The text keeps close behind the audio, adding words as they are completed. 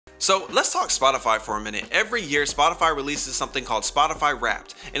So let's talk Spotify for a minute. Every year, Spotify releases something called Spotify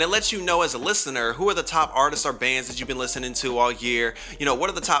Wrapped, and it lets you know as a listener who are the top artists or bands that you've been listening to all year. What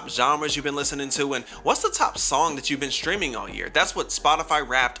are the top genres you've been listening to, and what's the top song that you've been streaming all year. That's what Spotify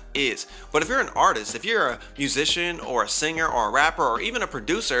Wrapped is. But if you're an artist, if you're a musician or a singer or a rapper or even a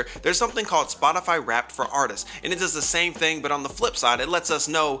producer, there's something called Spotify Wrapped for artists, and it does the same thing, but on the flip side, it lets us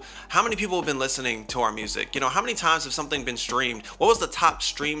know how many people have been listening to our music. How many times have something been streamed? What was the top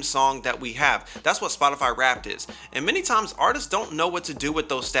stream song that we have? That's what Spotify Wrapped is. And many times artists don't know what to do with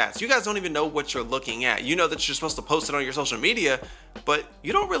those stats. You guys don't even know what you're looking at. You know that you're supposed to post it on your social media, but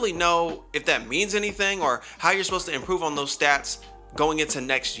you don't really know if that means anything or how you're supposed to improve on those stats going into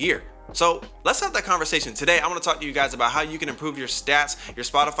next year. So let's have that conversation. Today, I want to talk to you guys about how you can improve your stats, your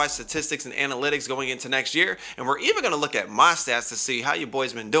Spotify statistics and analytics going into next year. And we're even going to look at my stats to see how your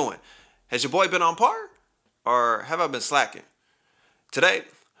boy's been doing. Has your boy been on par or have I been slacking? Today,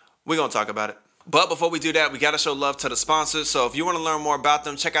 we're going to talk about it. But before we do that, we got to show love to the sponsors. So if you want to learn more about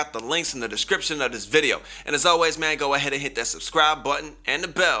them, check out the links in the description of this video. And as always, man, go ahead and hit that subscribe button and the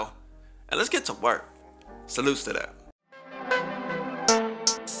bell. And let's get to work. Salutes to that.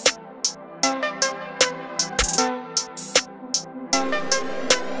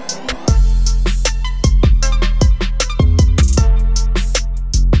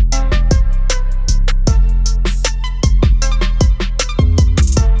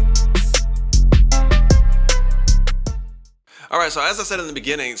 Alright, so as I said in the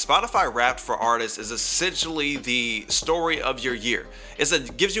beginning, Spotify Wrapped for artists is essentially the story of your year.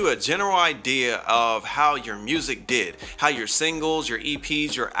 It gives you a general idea of how your music did, how your singles, your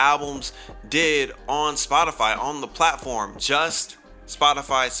EPs, your albums did on Spotify, on the platform, just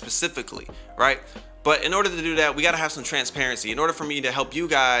Spotify specifically, right? But in order to do that, we got to have some transparency. In order for me to help you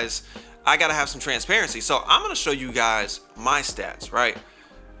guys, I got to have some transparency. So I'm going to show you guys my stats, right?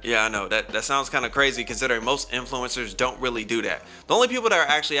 Yeah, I know that sounds kind of crazy considering most influencers don't really do that. The only people that are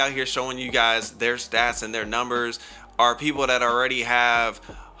actually out here showing you guys their stats and their numbers are people that already have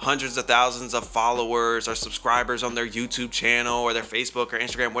hundreds of thousands of followers or subscribers on their YouTube channel or their Facebook or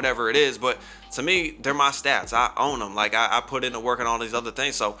Instagram, whatever it is. But to me, they're my stats. I own them. Like I put in the work and all these other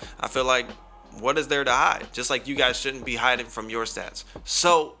things. So I feel like, what is there to hide? Just like you guys shouldn't be hiding from your stats.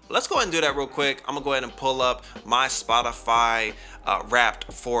 So let's go ahead and do that real quick. I'm gonna go ahead and pull up my Spotify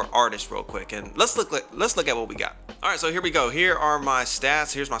Wrapped for artists real quick, and let's look at what we got. All right, so here we go. Here are my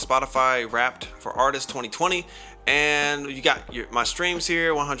stats. Here's my Spotify Wrapped for artists 2020, and you got my streams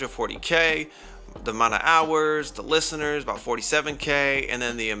here, 140K. The amount of hours, the listeners, about 47K, and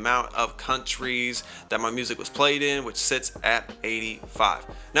then the amount of countries that my music was played in, which sits at 85.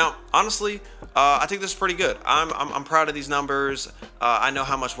 Now, honestly, I think this is pretty good. I'm proud of these numbers. I know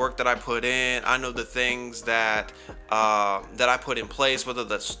how much work that I put in. I know the things that I put in place, whether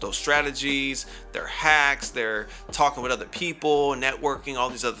that's those strategies, they're hacks, they're talking with other people, networking, all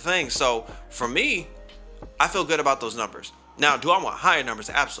these other things. So for me, I feel good about those numbers. Now, do I want higher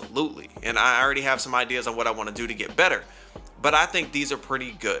numbers? Absolutely. And I already have some ideas on what I want to do to get better. But I think these are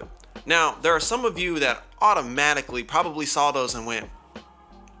pretty good. Now, there are some of you that automatically probably saw those and went,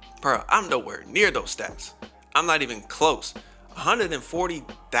 bro, I'm nowhere near those stats. I'm not even close.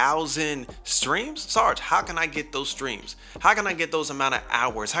 140,000 streams? Sarge, how can I get those streams? How can I get those amount of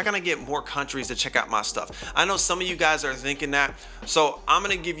hours? How can I get more countries to check out my stuff? I know some of you guys are thinking that. So I'm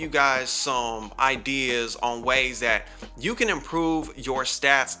going to give you guys some ideas on ways that you can improve your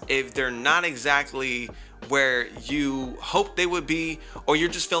stats if they're not exactly where you hope they would be, or you're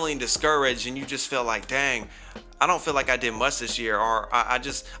just feeling discouraged and you just feel like, dang, I don't feel like I did much this year, or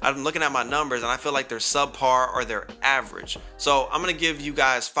I'm looking at my numbers and I feel like they're subpar or they're average. So I'm gonna give you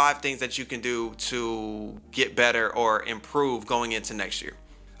guys 5 things that you can do to get better or improve going into next year.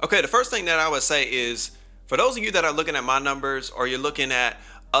 Okay, the first thing that I would say is, for those of you that are looking at my numbers, or you're looking at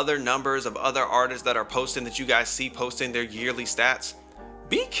other numbers of other artists that are posting, that you guys see posting their yearly stats,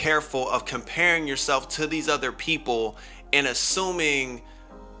 be careful of comparing yourself to these other people and assuming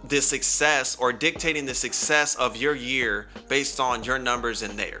the success or dictating the success of your year based on your numbers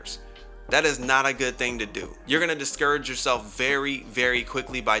and theirs. That is not a good thing to do. You're going to discourage yourself very, very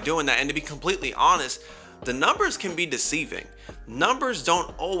quickly by doing that. And to be completely honest, the numbers can be deceiving. Numbers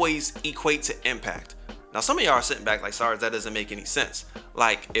don't always equate to impact. Now, some of y'all are sitting back like, Sarge, that doesn't make any sense.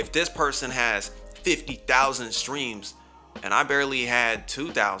 Like, if this person has 50,000 streams and I barely had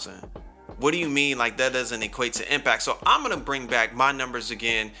 2,000, what do you mean like that doesn't equate to impact? So I'm going to bring back my numbers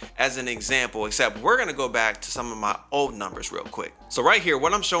again as an example, except we're going to go back to some of my old numbers real quick. So right here,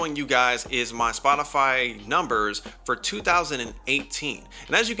 what I'm showing you guys is my Spotify numbers for 2018.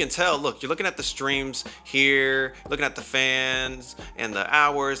 And as you can tell, look, you're looking at the streams here, looking at the fans and the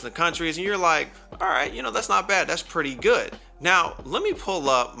hours, the countries, and you're like, all right, that's not bad. That's pretty good. Now, let me pull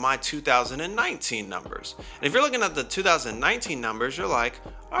up my 2019 numbers. And if you're looking at the 2019 numbers, you're like,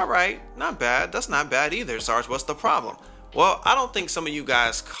 all right, not bad. That's not bad either, Sarge. What's the problem? Well, I don't think some of you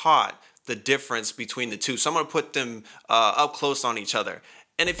guys caught the difference between the two. So I'm going to put them up close on each other.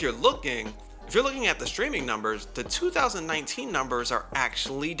 And if you're looking at the streaming numbers, the 2019 numbers are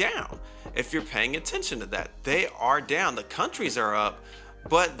actually down. If you're paying attention to that, they are down. The countries are up,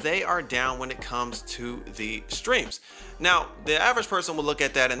 but they are down when it comes to the streams. Now, the average person will look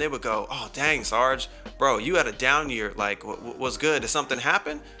at that and they would go, oh, dang, Sarge, bro, you had a down year. Like, what's good? Did something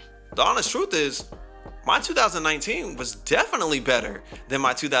happen? The honest truth is, my 2019 was definitely better than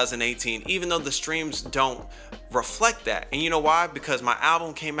my 2018, even though the streams don't reflect that. And you know why? Because my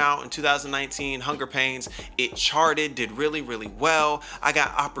album came out in 2019, Hunger Pains. It charted, did really, really well. I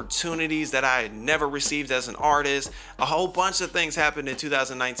got opportunities that I had never received as an artist. A whole bunch of things happened in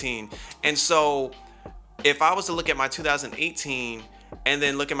 2019. And so if I was to look at my 2018 and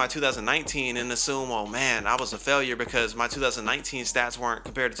then look at my 2019 and assume, oh man, I was a failure because my 2019 stats weren't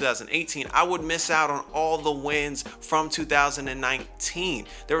compared to 2018, I would miss out on all the wins from 2019.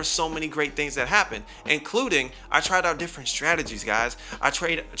 There were so many great things that happened, including I tried out different strategies, guys. I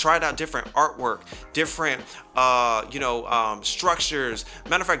tried out different artwork, different structures.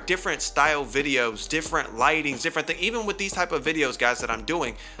 Matter of fact, different style videos, different lightings, different things. Even with these type of videos, guys, that I'm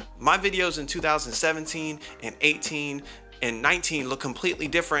doing, my videos in 2017 and 18 and 19 look completely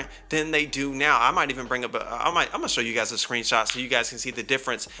different than they do now. I might even bring up, I'm gonna show you guys a screenshot so you guys can see the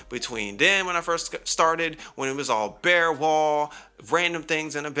difference between then when I first started, when it was all bare wall, random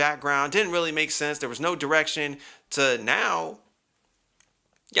things in the background, didn't really make sense, there was no direction, to now,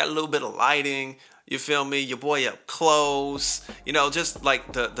 you got a little bit of lighting, you feel me, your boy up close, just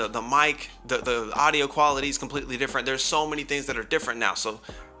like the mic, the audio quality is completely different. There's so many things that are different now. So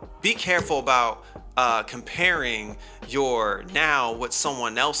be careful about comparing your now with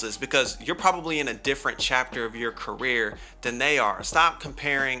someone else's, because you're probably in a different chapter of your career than they are. Stop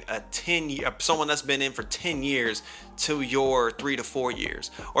comparing someone that's been in for 10 years to your 3 to 4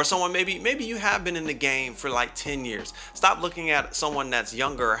 years, or someone maybe you have been in the game for like 10 years. Stop looking at someone that's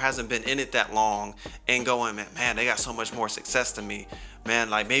younger or hasn't been in it that long and going, man, they got so much more success than me, man,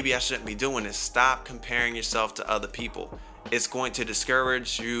 like maybe I shouldn't be doing this. Stop comparing yourself to other people. It's going to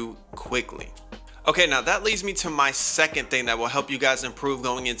discourage you quickly. Okay, now that leads me to my second thing that will help you guys improve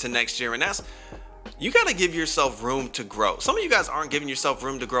going into next year, and that's, you got to give yourself room to grow. Some of you guys aren't giving yourself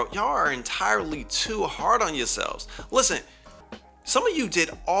room to grow. Y'all are entirely too hard on yourselves. Listen, some of you did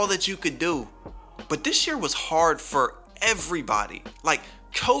all that you could do, but this year was hard for everybody. Like,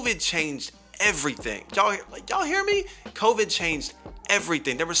 COVID changed everything. Y'all hear me? COVID changed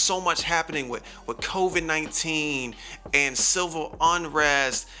everything. There was so much happening with COVID-19 and civil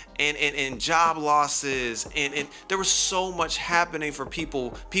unrest and job losses, and there was so much happening for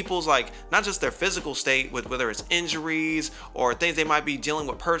people's, like, not just their physical state with whether it's injuries or things they might be dealing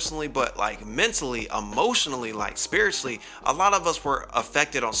with personally, but like mentally, emotionally, like spiritually. A lot of us were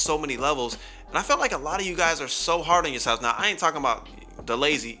affected on so many levels, and I felt like a lot of you guys are so hard on yourselves. Now, I ain't talking about the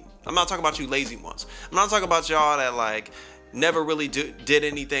lazy. I'm not talking about you lazy ones. I'm not talking about y'all that like never really did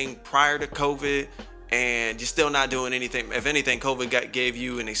anything prior to COVID, and you're still not doing anything. If anything, COVID gave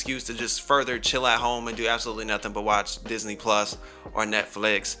you an excuse to just further chill at home and do absolutely nothing but watch Disney Plus or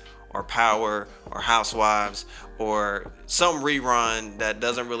Netflix or Power or Housewives or some rerun that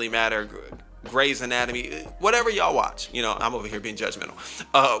doesn't really matter, Grey's Anatomy, whatever y'all watch. I'm over here being judgmental.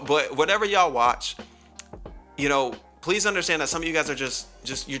 But whatever y'all watch, please understand that some of you guys are just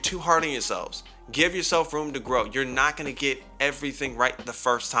you're too hard on yourselves. Give yourself room to grow. You're not going to get everything right the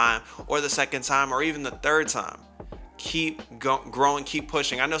first time or the second time or even the third time. Keep growing, keep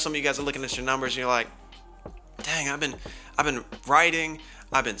pushing. I know some of you guys are looking at your numbers and you're like, dang, I've been writing,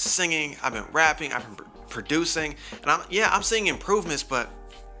 I've been singing, I've been rapping, I've been producing, and I'm seeing improvements, but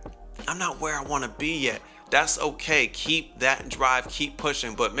I'm not where I want to be yet. That's okay. Keep that drive, keep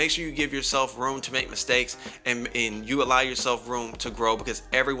pushing, but make sure you give yourself room to make mistakes and you allow yourself room to grow, because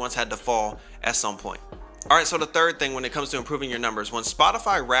everyone's had to fall at some point. All right, so the third thing when it comes to improving your numbers, when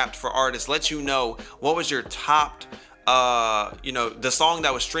Spotify Wrapped for Artists lets you know what was your top, the song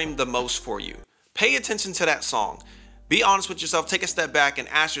that was streamed the most for you, pay attention to that song. Be honest with yourself, take a step back and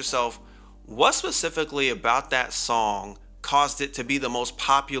ask yourself, what specifically about that song caused it to be the most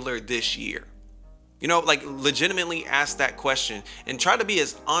popular this year? You know, like legitimately ask that question and try to be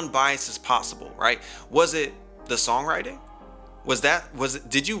as unbiased as possible, right? Was it the songwriting?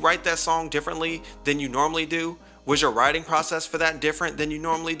 Did you write that song differently than you normally do? Was your writing process for that different than you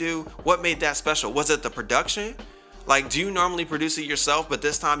normally do? What made that special? Was it the production? Like, do you normally produce it yourself, but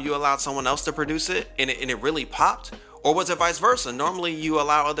this time you allowed someone else to produce it and it really popped? Or was it vice versa? Normally you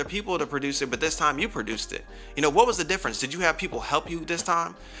allow other people to produce it, but this time you produced it. You know, what was the difference? Did you have people help you this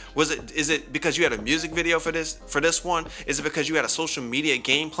time? Is it because you had a music video for this one? Is it because you had a social media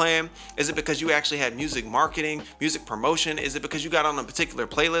game plan? Is it because you actually had music marketing, music promotion? Is it because you got on a particular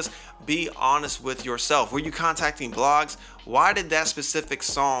playlist? Be honest with yourself. Were you contacting blogs? Why did that specific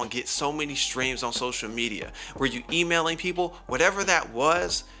song get so many streams on social media? Were you emailing people? Whatever that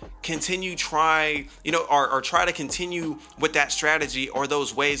was, continue try to continue with that strategy or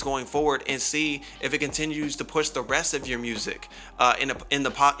those ways going forward and see if it continues to push the rest of your music in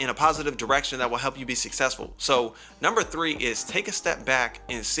a positive direction that will help you be successful. So number 3 is take a step back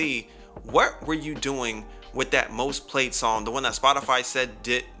and see what were you doing with that most played song, the one that Spotify said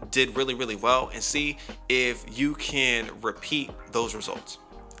did really, really well, and see if you can repeat those results.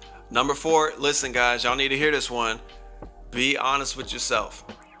 Number 4, listen guys, y'all need to hear this one. Be honest with yourself.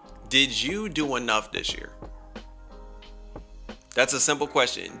 Did you do enough this year? That's a simple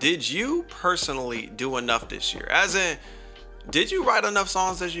question. Did you personally do enough this year? As in, did you write enough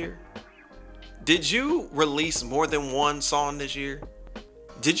songs this year? Did you release more than one song this year?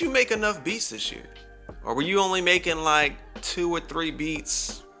 Did you make enough beats this year? Or were you only making like 2 or 3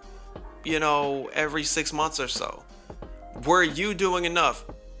 beats, you know, every 6 months or so? Were you doing enough?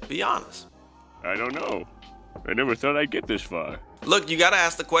 Be honest. I don't know. I never thought I'd get this far. Look, you gotta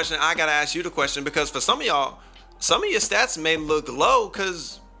ask the question. I gotta ask you the question, because for some of y'all, some of your stats may look low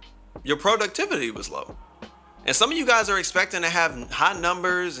because your productivity was low. And some of you guys are expecting to have high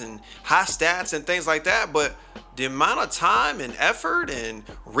numbers and high stats and things like that, but the amount of time and effort and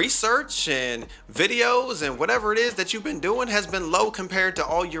research and videos and whatever it is that you've been doing has been low compared to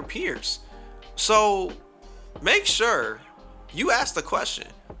all your peers. So make sure you ask the question,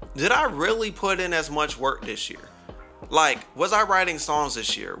 did I really put in as much work this year? Like, was I writing songs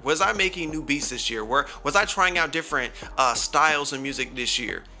this year? Was I making new beats this year? Was I trying out different styles of music this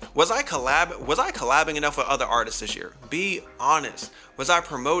year? Was I collabing enough with other artists this year? Be honest. Was I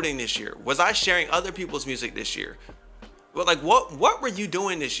promoting this year? Was I sharing other people's music this year? Well, like, what were you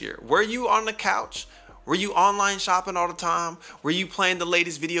doing this year? Were you on the couch? Were you online shopping all the time? Were you playing the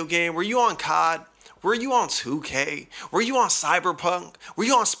latest video game? Were you on COD? Were you on 2K? Were you on Cyberpunk? Were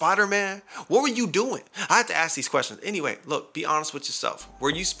you on Spider-Man? What were you doing? I have to ask these questions. Anyway, look, be honest with yourself. Were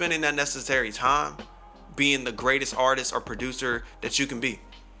you spending that necessary time being the greatest artist or producer that you can be?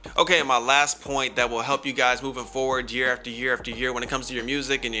 Okay, and my last point that will help you guys moving forward year after year after year when it comes to your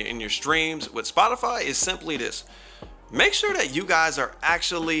music and your streams with Spotify is simply this. Make sure that you guys are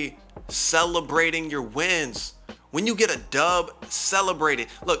actually celebrating your wins. When you get a dub, celebrate it.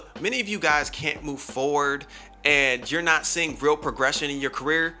 Look, many of you guys can't move forward and you're not seeing real progression in your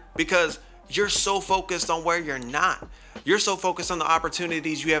career because you're so focused on where you're not. You're so focused on the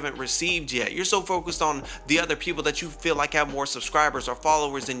opportunities you haven't received yet. You're so focused on the other people that you feel like have more subscribers or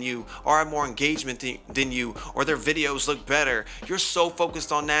followers than you, or have more engagement than you, or their videos look better. You're so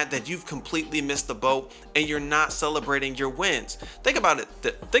focused on that you've completely missed the boat and you're not celebrating your wins. Think about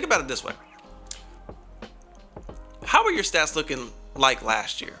it this way. How are your stats looking like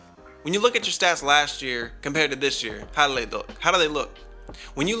last year? When you look at your stats last year compared to this year, how do they look? How do they look?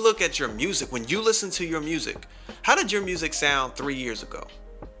 When you look at your music, when you listen to your music, how did your music sound 3 years ago?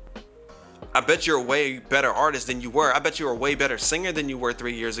 I bet you're a way better artist than you were. I bet you're a way better singer than you were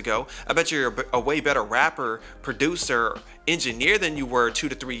 3 years ago. I bet you're a way better rapper, producer, engineer than you were 2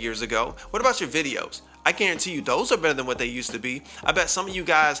 to 3 years ago. What about your videos? I guarantee you those are better than what they used to be. I bet some of you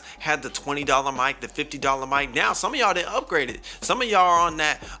guys had the $20 mic, the $50 mic. Now some of y'all didn't upgrade it. Some of y'all are on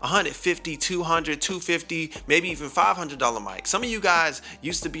that $150, $200, $250, maybe even $500 mic. Some of you guys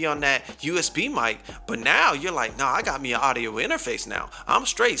used to be on that USB mic, but now you're like, nah, I got me an audio interface now. I'm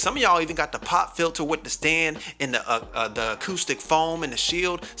straight. Some of y'all even got the pop filter with the stand and the acoustic foam and the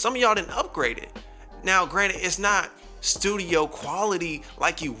shield. Some of y'all didn't upgrade it. Now, granted, it's not studio quality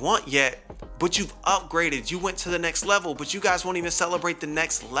like you want yet, but you've upgraded. You went to the next level, but you guys won't even celebrate the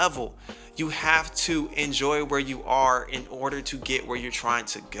next level. You have to enjoy where you are in order to get where you're trying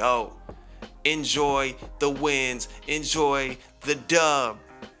to go. Enjoy the wins. Enjoy the dub.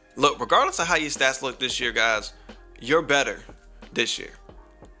 Look, regardless of how your stats look this year, guys, you're better this year.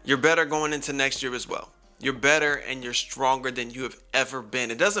 You're better going into next year as well. You're better and you're stronger than you have ever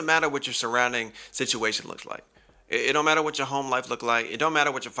been. It doesn't matter what your surrounding situation looks like. It don't matter what your home life look like. It don't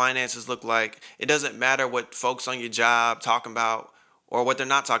matter what your finances look like. It doesn't matter what folks on your job talking about or what they're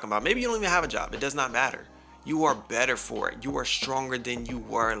not talking about. Maybe you don't even have a job. It does not matter. You are better for it. You are stronger than you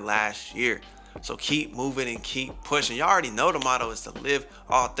were last year. So keep moving and keep pushing. Y'all already know the motto is to live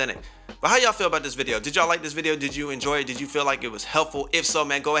authentic. But how y'all feel about this video? Did y'all like this video? Did you enjoy it? Did you feel like it was helpful? If so,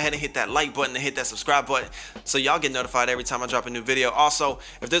 man, go ahead and hit that like button and hit that subscribe button so y'all get notified every time I drop a new video. Also,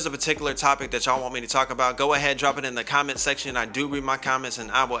 if there's a particular topic that y'all want me to talk about, go ahead, drop it in the comment section. I do read my comments and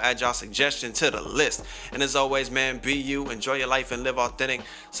I will add y'all suggestion to the list. And as always, man, be you, enjoy your life and live authentic.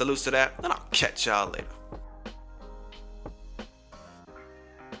 Salutes to that, and I'll catch y'all later.